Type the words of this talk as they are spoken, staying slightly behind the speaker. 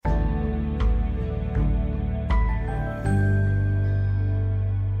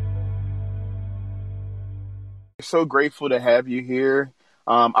so grateful to have you here.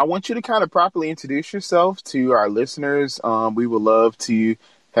 I want you to kind of properly introduce yourself to our listeners. We would love to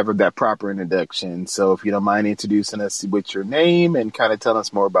have that proper introduction. So if you don't mind introducing us with your name and kind of tell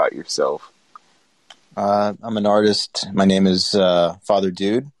us more about yourself. I'm an artist. My name is Father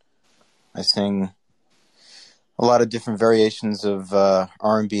Dude. I sing a lot of different variations of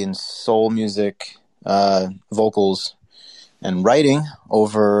R&B and soul music, vocals, and writing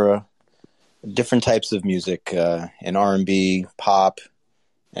over different types of music in R&B, pop,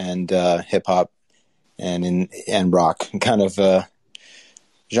 and hip hop, and rock. Kind of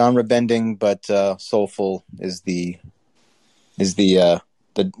genre bending, but soulful is the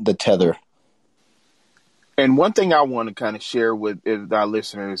tether. And one thing I want to kind of share with our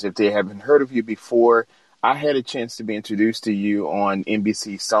listeners, if they haven't heard of you before, I had a chance to be introduced to you on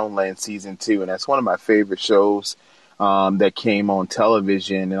NBC Songland Season 2, and that's one of my favorite shows that came on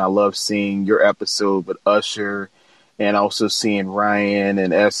television. And I love seeing your episode with Usher and also seeing Ryan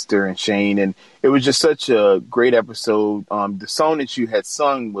and Esther and Shane. And it was just such a great episode. The song that you had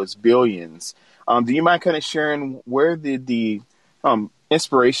sung was Billions. Do you mind kind of sharing where did the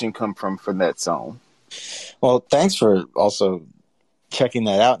inspiration come from that song? Well, thanks for also checking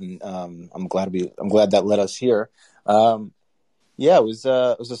that out, and I'm glad that led us here. It was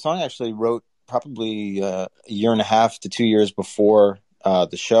a song I actually wrote probably a year and a half to 2 years before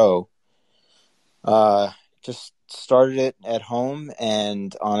the show. Just started it at home,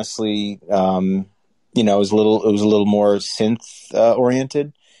 and honestly, it was a little more synth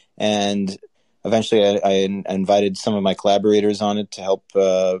oriented, and eventually I invited some of my collaborators on it to help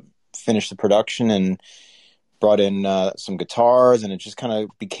finish the production, and brought in some guitars, and it just kind of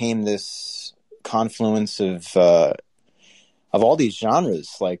became this confluence of all these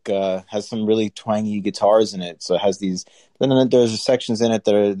genres. Like has some really twangy guitars in it, so it has these. Then there's sections in it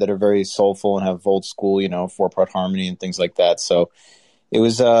that are very soulful and have old school, 4-part harmony and things like that. So it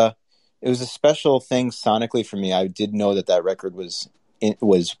was a special thing sonically for me. I did know that record was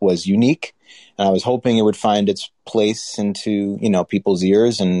unique, and I was hoping it would find its place into people's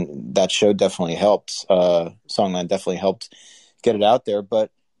ears, and that show definitely helped. Songland definitely helped get it out there. But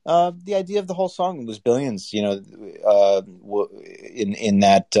the idea of the whole song was billions. In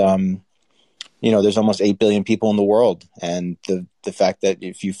that there's almost 8 billion people in the world, and the fact that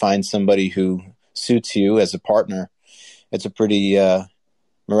if you find somebody who suits you as a partner, it's a pretty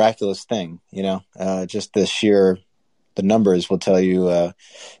miraculous thing. Just the numbers will tell you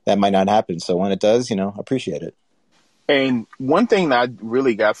that might not happen. So when it does, appreciate it. And one thing that I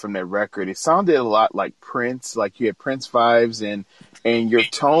really got from that record, it sounded a lot like Prince, like you had Prince vibes, and your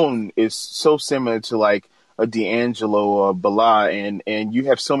tone is so similar to like a D'Angelo or Bala, and you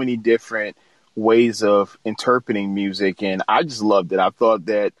have so many different ways of interpreting music, and I just loved it. I thought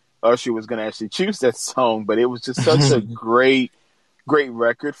that Usher was going to actually choose that song, but it was just such a great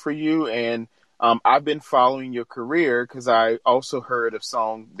record for you. And I've been following your career because I also heard a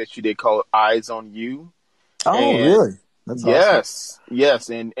song that you did called Eyes on You. Oh, And really? That's awesome. yes.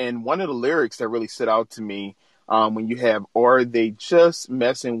 And one of the lyrics that really stood out to me when you have, are they just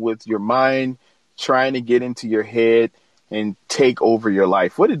messing with your mind, trying to get into your head and take over your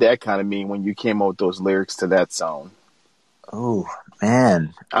life? What did that kind of mean when you came up with those lyrics to that song? Oh,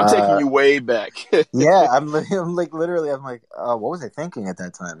 man. I'm taking you way back. Yeah, I'm like literally, I'm like, what was I thinking at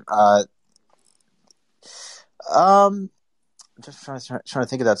that time? Just trying to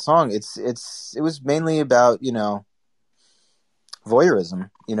think of that song. It was mainly about voyeurism,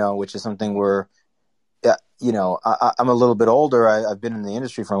 which is something where, yeah, I'm a little bit older. I've been in the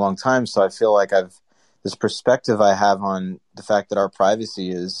industry for a long time, so I feel like this perspective I have on the fact that our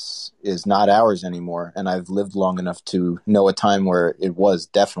privacy is not ours anymore, and I've lived long enough to know a time where it was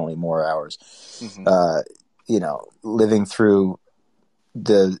definitely more ours. Mm-hmm. Living through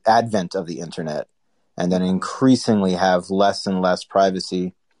the advent of the internet, and then increasingly have less and less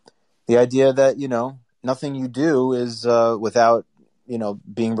privacy. The idea that, nothing you do is without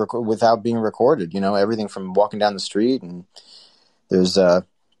being recorded. Everything from walking down the street, and there's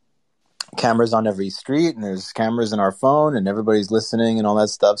cameras on every street, and there's cameras in our phone, and everybody's listening and all that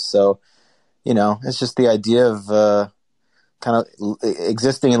stuff. So, it's just the idea of kind of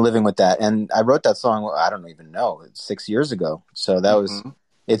existing and living with that. And I wrote that song, I don't even know, 6 years ago. So that was...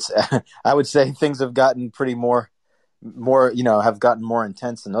 It's, I would say things have gotten pretty more, have gotten more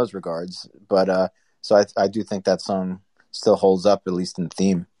intense in those regards. But, so I do think that song still holds up, at least in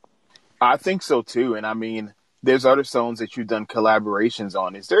theme. I think so too. And I mean, there's other songs that you've done collaborations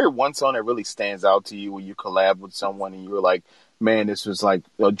on. Is there one song that really stands out to you where you collab with someone and you were like, man, this was like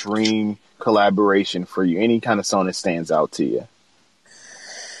a dream collaboration for you? Any kind of song that stands out to you?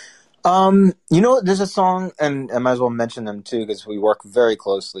 There's a song, and I might as well mention them too because we work very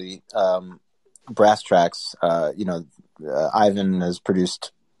closely. Brass Tracks. Ivan has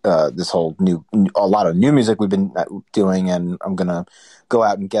produced this whole a lot of new music we've been doing, and I'm gonna go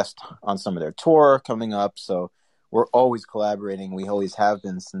out and guest on some of their tour coming up. So we're always collaborating. We always have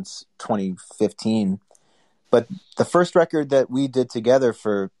been since 2015. But the first record that we did together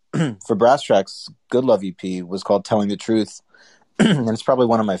for for Brass Tracks, Good Love EP, was called Telling the Truth. And it's probably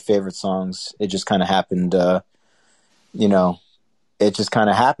one of my favorite songs. It just kind of happened, you know, it just kind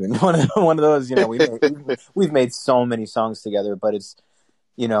of happened. One of those, we've made so many songs together, but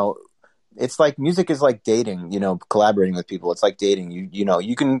you know, it's like music is like dating, collaborating with people. It's like dating.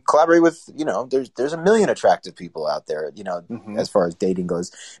 You can collaborate with, there's a million attractive people out there, Mm-hmm. as far as dating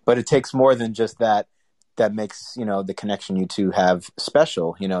goes, but it takes more than just that makes, the connection you two have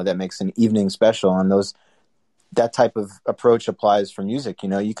special, that makes an evening special. And that type of approach applies for music.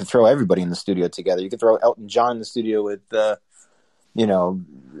 You could throw everybody in the studio together. You could throw Elton John in the studio with,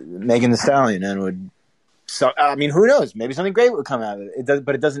 Megan Thee Stallion, and who knows? Maybe something great would come out of it.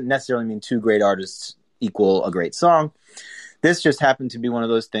 But it doesn't necessarily mean two great artists equal a great song. This just happened to be one of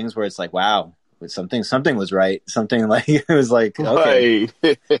those things where it's like, wow, something was right. Something like it was like, okay.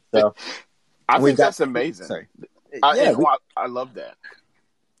 Right. So I think that's amazing. Sorry. I love that.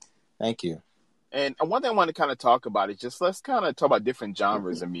 Thank you. And one thing I want to kind of talk about is just let's kind of talk about different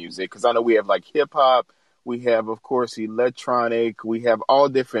genres of music, because I know we have like hip hop, we have, of course, electronic, we have all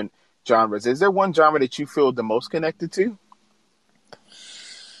different genres. Is there one genre that you feel the most connected to?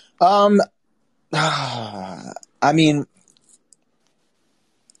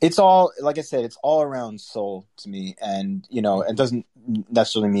 It's all, like I said, it's all around soul to me. And, it doesn't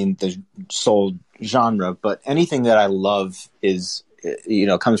necessarily mean the soul genre, but anything that I love is,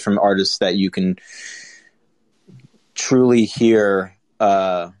 comes from artists that you can truly hear.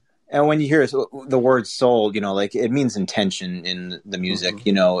 And when you hear the word soul, like it means intention in the music.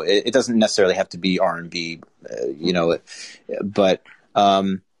 Mm-hmm. It doesn't necessarily have to be R&B, but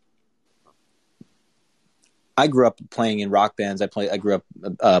I grew up playing in rock bands. I grew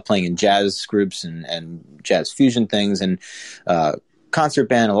up playing in jazz groups and jazz fusion things and concert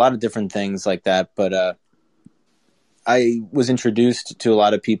band, a lot of different things like that. But I was introduced to a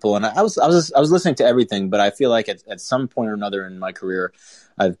lot of people, and I was listening to everything. But I feel like at some point or another in my career,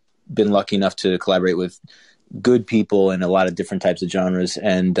 I've been lucky enough to collaborate with good people in a lot of different types of genres.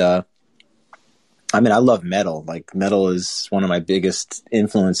 And I love metal. Like metal is one of my biggest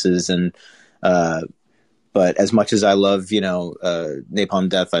influences, and but as much as I love, Napalm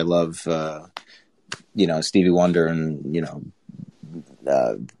Death, I love, Stevie Wonder, and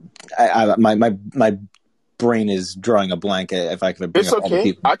my brain is drawing a blank. If I could bring it's up okay. all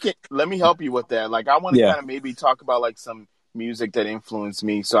the people. Let me help you with that. Like I want to kind of maybe talk about like some music that influenced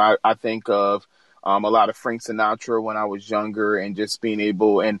me. So I think of a lot of Frank Sinatra when I was younger, and just being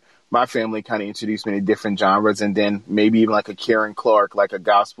able, and my family kind of introduced me to different genres, and then maybe even like a Karen Clark, like a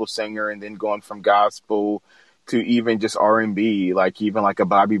gospel singer, and then going from gospel to even just R&B, like even like a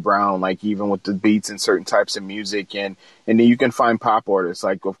Bobby Brown, like even with the beats and certain types of music. And then you can find pop artists,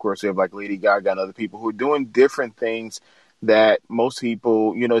 like of course we have like Lady Gaga and other people who are doing different things that most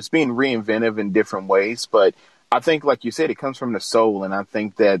people, it's being reinventive in different ways. But I think, like you said, it comes from the soul, and I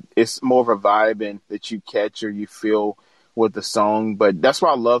think that it's more of a vibe and that you catch or you feel with the song. But that's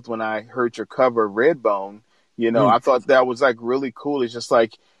what I loved when I heard your cover of Redbone. I thought that was like really cool. It's just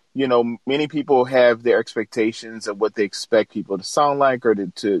like, many people have their expectations of what they expect people to sound like or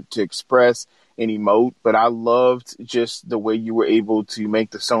to express and emote. But I loved just the way you were able to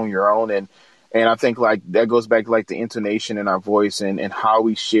make the song your own. And I think like that goes back to like the intonation in our voice and how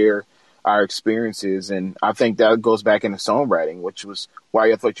we share our experiences. And I think that goes back into songwriting, which was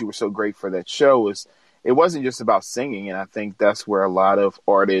why I thought you were so great for that show. Is it wasn't just about singing. And I think that's where a lot of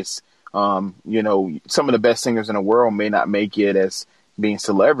artists, some of the best singers in the world may not make it as being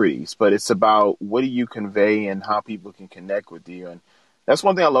celebrities, but it's about what do you convey and how people can connect with you. And that's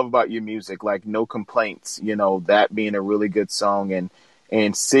one thing I love about your music, like No Complaints, that being a really good song,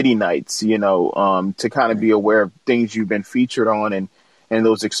 and City Nights, to kind of be aware of things you've been featured on and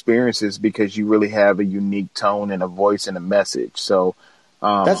those experiences, because you really have a unique tone and a voice and a message. So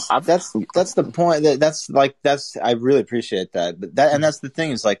that's the point. I really appreciate that. But and that's the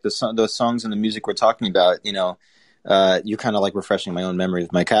thing is like those songs and the music we're talking about. You're kind of like refreshing my own memory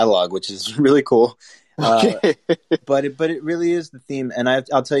of my catalog, which is really cool. But it really is the theme. And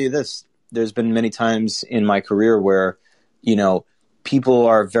I'll tell you this: there's been many times in my career where, people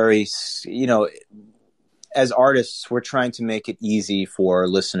are very, as artists, we're trying to make it easy for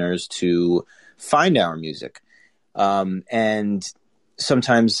listeners to find our music. And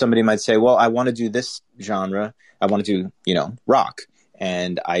sometimes somebody might say, well, I want to do this genre. I want to do, rock.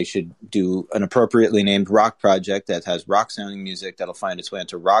 And I should do an appropriately named rock project that has rock sounding music that'll find its way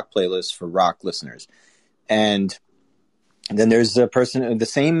into rock playlists for rock listeners. And then there's a person, the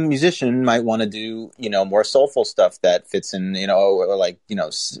same musician might want to do, more soulful stuff that fits in, or like,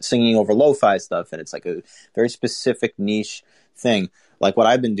 singing over lo-fi stuff. And it's like a very specific niche thing. Like what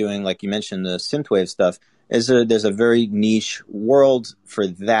I've been doing, like you mentioned, the synthwave stuff, there's a very niche world for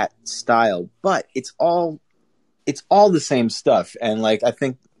that style, but it's all the same stuff. And like, I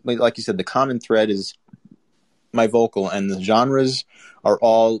think, like you said, the common thread is my vocal, and the genres are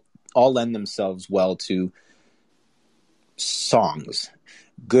all lend themselves well to songs,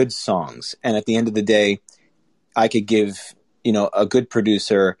 good songs. And at the end of the day, I could give, a good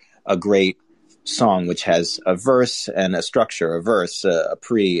producer a great song, which has a verse and a structure, a verse, a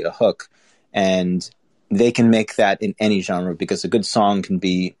pre, a hook, and they can make that in any genre because a good song can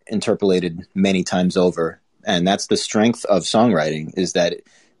be interpolated many times over. And that's the strength of songwriting, is that,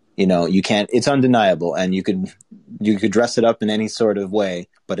 you can't, it's undeniable, and you could dress it up in any sort of way,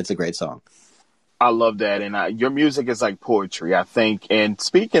 but it's a great song. I love that. And your music is like poetry, I think. And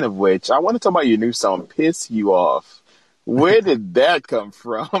speaking of which, I want to talk about your new song, Piss You Off. Where did that come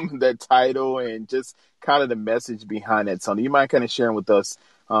from, that title, and just kind of the message behind that song? Do you mind kind of sharing with us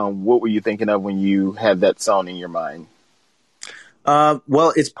what were you thinking of when you had that song in your mind?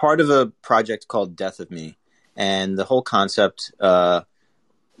 Well, it's part of a project called Death of Me. And the whole concept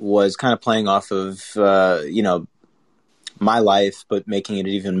was kind of playing off of, my life, but making it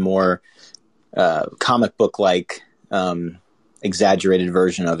even more comic book-like, exaggerated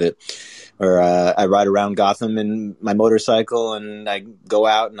version of it. Or I ride around Gotham in my motorcycle, and I go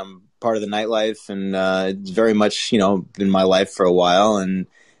out, and I'm part of the nightlife, and it's very much, been my life for a while. And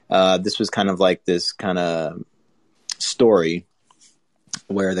this was kind of like this kind of story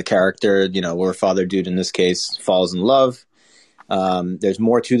where the character, or Father Dude in this case, falls in love. There's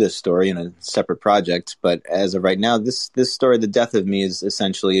more to this story in a separate project, but as of right now, this story, The Death of Me, is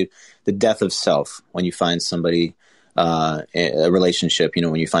essentially the death of self. When you find somebody, a relationship,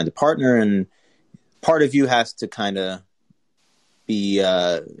 when you find a partner, and part of you has to kind of be,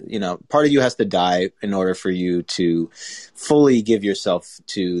 part of you has to die in order for you to fully give yourself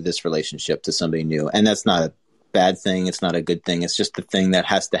to this relationship, to somebody new. And that's not a bad thing. It's not a good thing. It's just the thing that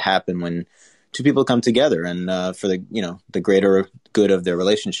has to happen when two people come together, and for the greater good of their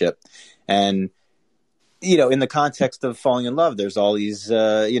relationship. And in the context of falling in love, there's all these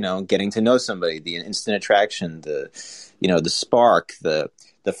getting to know somebody, the instant attraction, the spark, the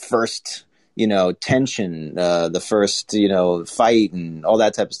first tension, the first fight, and all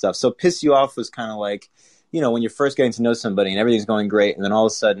that type of stuff. So Piss You Off was kind of like when you're first getting to know somebody and everything's going great, and then all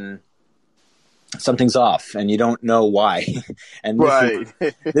of a sudden something's off and you don't know why. And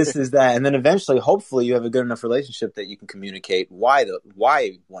this is that. And then eventually, hopefully, you have a good enough relationship that you can communicate why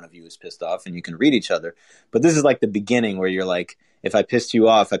one of you is pissed off, and you can read each other. But this is like the beginning where you're like, if I pissed you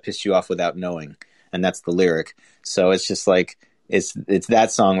off, I pissed you off without knowing. And that's the lyric. So it's just like, it's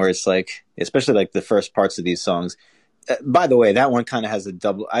that song where it's like, especially like the first parts of these songs. By the way, that one kind of has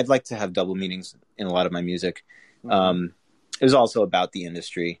I'd like to have double meanings in a lot of my music. It was also about the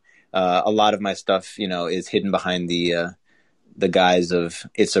industry. A lot of my stuff, is hidden behind the guise of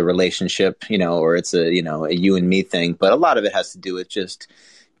it's a relationship, or it's a you and me thing. But a lot of it has to do with just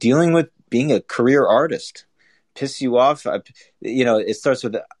dealing with being a career artist. Piss You Off, it starts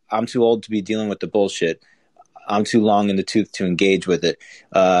with, I'm too old to be dealing with the bullshit. I'm too long in the tooth to engage with it.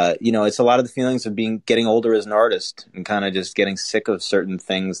 It's a lot of the feelings of getting older as an artist, and kind of just getting sick of certain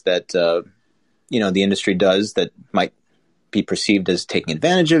things that, the industry does that might be perceived as taking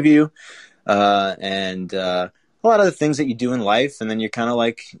advantage of you, and a lot of the things that you do in life, and then you're kind of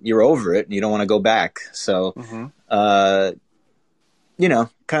like, you're over it and you don't want to go back. So, that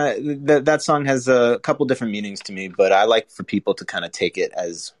song has a couple different meanings to me, but I like for people to kind of take it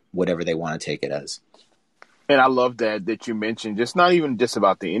as whatever they want to take it as. And I love that you mentioned, just not even just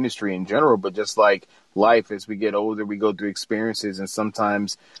about the industry in general, but just like life. As we get older, we go through experiences, and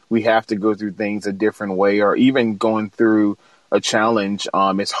sometimes we have to go through things a different way, or even going through a challenge.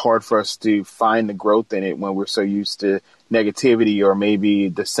 It's hard for us to find the growth in it when we're so used to negativity, or maybe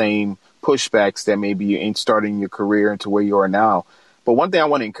the same pushbacks that maybe in starting your career into where you are now. But one thing I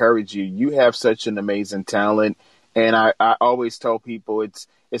want to encourage you have such an amazing talent. And I always tell people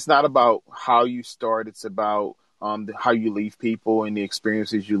it's not about how you start. It's about how you leave people and the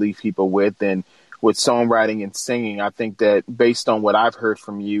experiences you leave people with. And with songwriting and singing, I think that based on what I've heard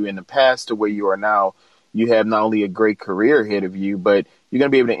from you in the past to where you are now, you have not only a great career ahead of you, but you're going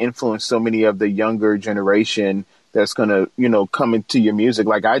to be able to influence so many of the younger generation that's going to, you know, come into your music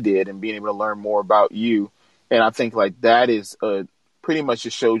like I did, and being able to learn more about you. And I think like that is pretty much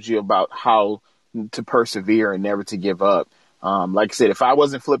just shows you about how to persevere and never to give up. Like I said, if I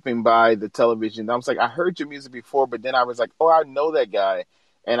wasn't flipping by the television, I was like, I heard your music before, but then I was like, oh, I know that guy.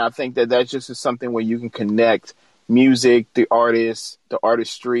 And I think that that just is something where you can connect music, the artist, the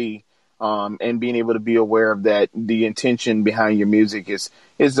artistry, and being able to be aware of that. The intention behind your music is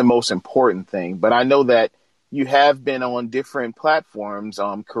the most important thing. But I know that you have been on different platforms,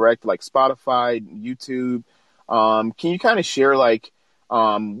 correct? Like Spotify, YouTube. Can you kind of share like,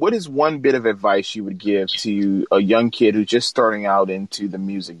 what is one bit of advice you would give to a young kid who's just starting out into the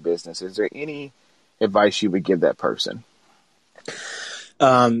music business? Is there any advice you would give that person?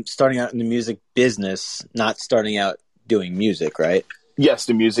 Starting out in the music business, not starting out doing music, right? Yes,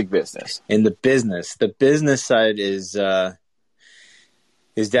 the music business. In the business side is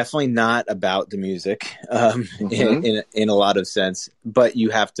definitely not about the music, in a lot of sense. But you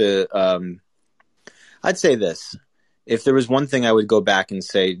have to. I'd say this: if there was one thing I would go back and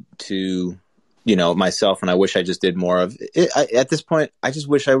say to, you know, myself, and I wish I just did more of it, at this point, I just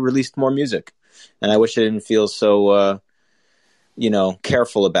wish I released more music, and I wish I didn't feel so,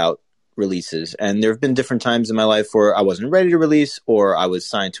 careful about releases. And there have been different times in my life where I wasn't ready to release, or I was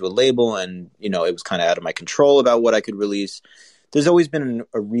signed to a label and, you know, it was kind of out of my control about what I could release. There's always been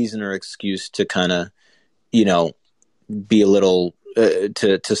a reason or excuse to kind of, you know, be a little,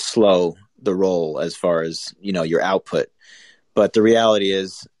 to slow the roll as far as, you know, your output. But the reality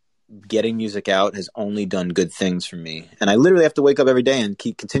is getting music out has only done good things for me. And I literally have to wake up every day and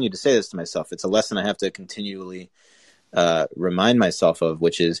continue to say this to myself. It's a lesson I have to continually remind myself of,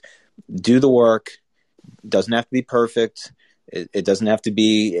 which is do the work. It doesn't have to be perfect. It doesn't have to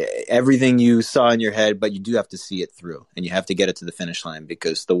be everything you saw in your head, but you do have to see it through, and you have to get it to the finish line,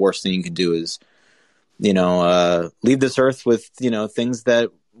 because the worst thing you can do is, you know, leave this earth with, you know, things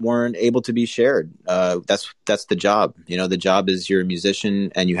that weren't able to be shared. That's the job. You know, the job is you're a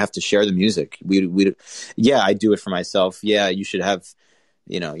musician and you have to share the music. Yeah, I do it for myself. Yeah, you should have,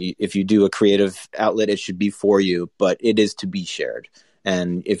 you know, if you do a creative outlet, it should be for you, but it is to be shared.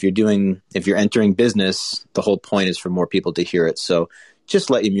 And if you're entering business, the whole point is for more people to hear it. So just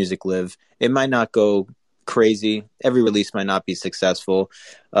let your music live. It might not go crazy. Every release might not be successful.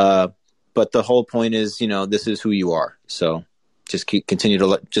 But the whole point is, you know, this is who you are. So just continue to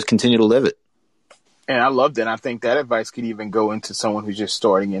live it. And I love that. I think that advice could even go into someone who's just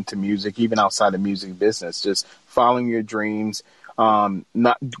starting into music, even outside the music business, just following your dreams,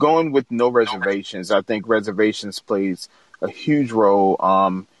 not going with no reservations. I think reservations plays a huge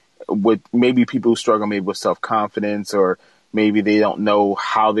role, with maybe people who struggle maybe with self-confidence, or maybe they don't know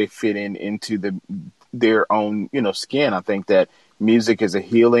how they fit into their own, you know, skin. I think that music is a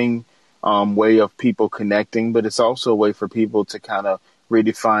healing way of people connecting, but it's also a way for people to kind of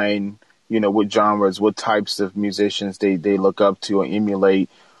redefine, you know, what genres, what types of musicians they look up to or emulate,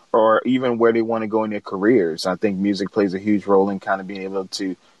 or even where they want to go in their careers. I think music plays a huge role in kind of being able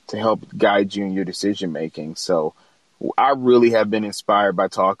to help guide you in your decision making. So I really have been inspired by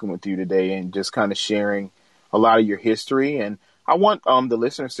talking with you today and just kind of sharing a lot of your history. And I want the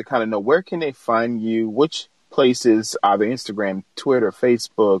listeners to kind of know, where can they find you? Which places, either Instagram, Twitter,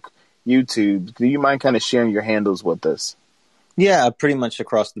 Facebook, YouTube? Do you mind kind of sharing your handles with us? Yeah, pretty much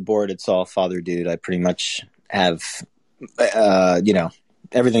across the board, it's all Father Dude. I pretty much have,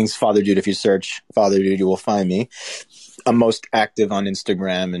 everything's Father Dude. If you search Father Dude, you will find me. I'm most active on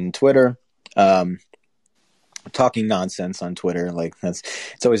Instagram and Twitter. Talking nonsense on Twitter, like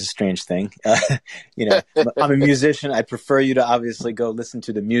it's always a strange thing. I'm a musician. I prefer you to obviously go listen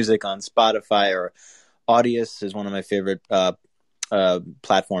to the music on Spotify, or Audius is one of my favorite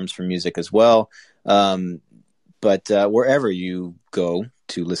platforms for music as well. But wherever you go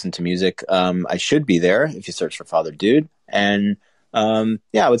to listen to music, I should be there if you search for Father Dude. And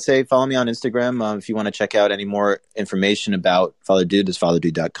I would say follow me on Instagram. If you want to check out any more information about Father Dude, there's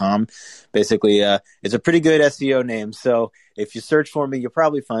fatherdude.com. Basically, it's a pretty good SEO name. So if you search for me, you'll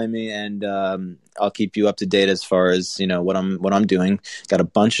probably find me, and I'll keep you up to date as far as, you know, what I'm doing. Got a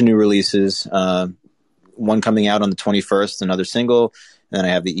bunch of new releases. One coming out on the 21st, another single. And then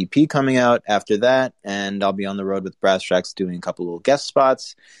I have the EP coming out after that, and I'll be on the road with Brass Tracks doing a couple little guest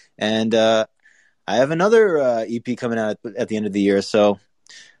spots. And I have another EP coming out at the end of the year, so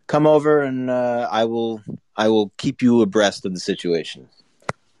come over and I will keep you abreast of the situation.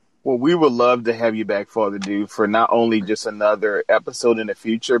 Well, we would love to have you back, Father Dude, for not only just another episode in the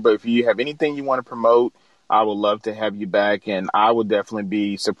future, but if you have anything you want to promote, I would love to have you back, and I will definitely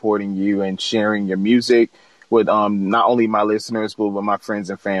be supporting you and sharing your music with not only my listeners, but with my friends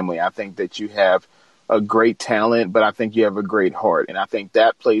and family. I think that you have a great talent, but I think you have a great heart. And I think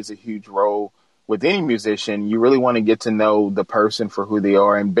that plays a huge role with any musician. You really want to get to know the person for who they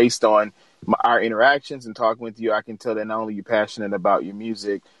are. And based on our interactions and talking with you, I can tell that not only you're passionate about your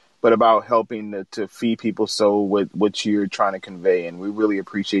music, but about helping to feed people's soul with what you're trying to convey. And we really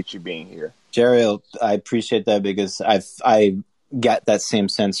appreciate you being here. Jerry, I appreciate that because I get that same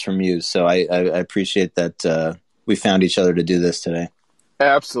sense from you. So I appreciate that we found each other to do this today.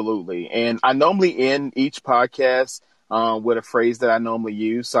 Absolutely. And I normally end each podcast with a phrase that I normally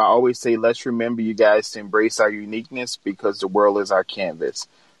use. So I always say, let's remember, you guys, to embrace our uniqueness because the world is our canvas.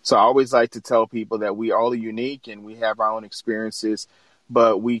 So I always like to tell people that we all are unique and we have our own experiences,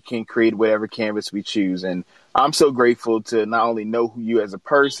 but we can create whatever canvas we choose. And I'm so grateful to not only know you as a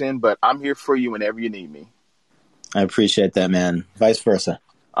person, but I'm here for you whenever you need me. I appreciate that, man. Vice versa.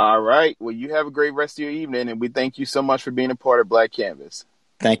 All right. Well, you have a great rest of your evening, and we thank you so much for being a part of Black Canvas.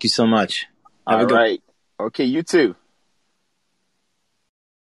 Thank you so much. All right. Okay, you too.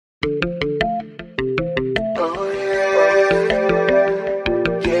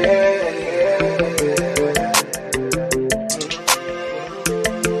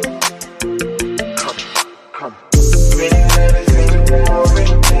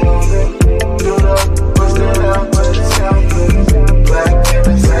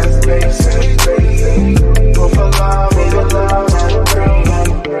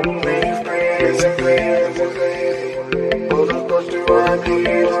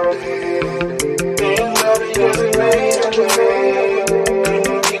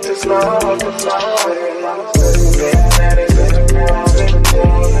 Smile,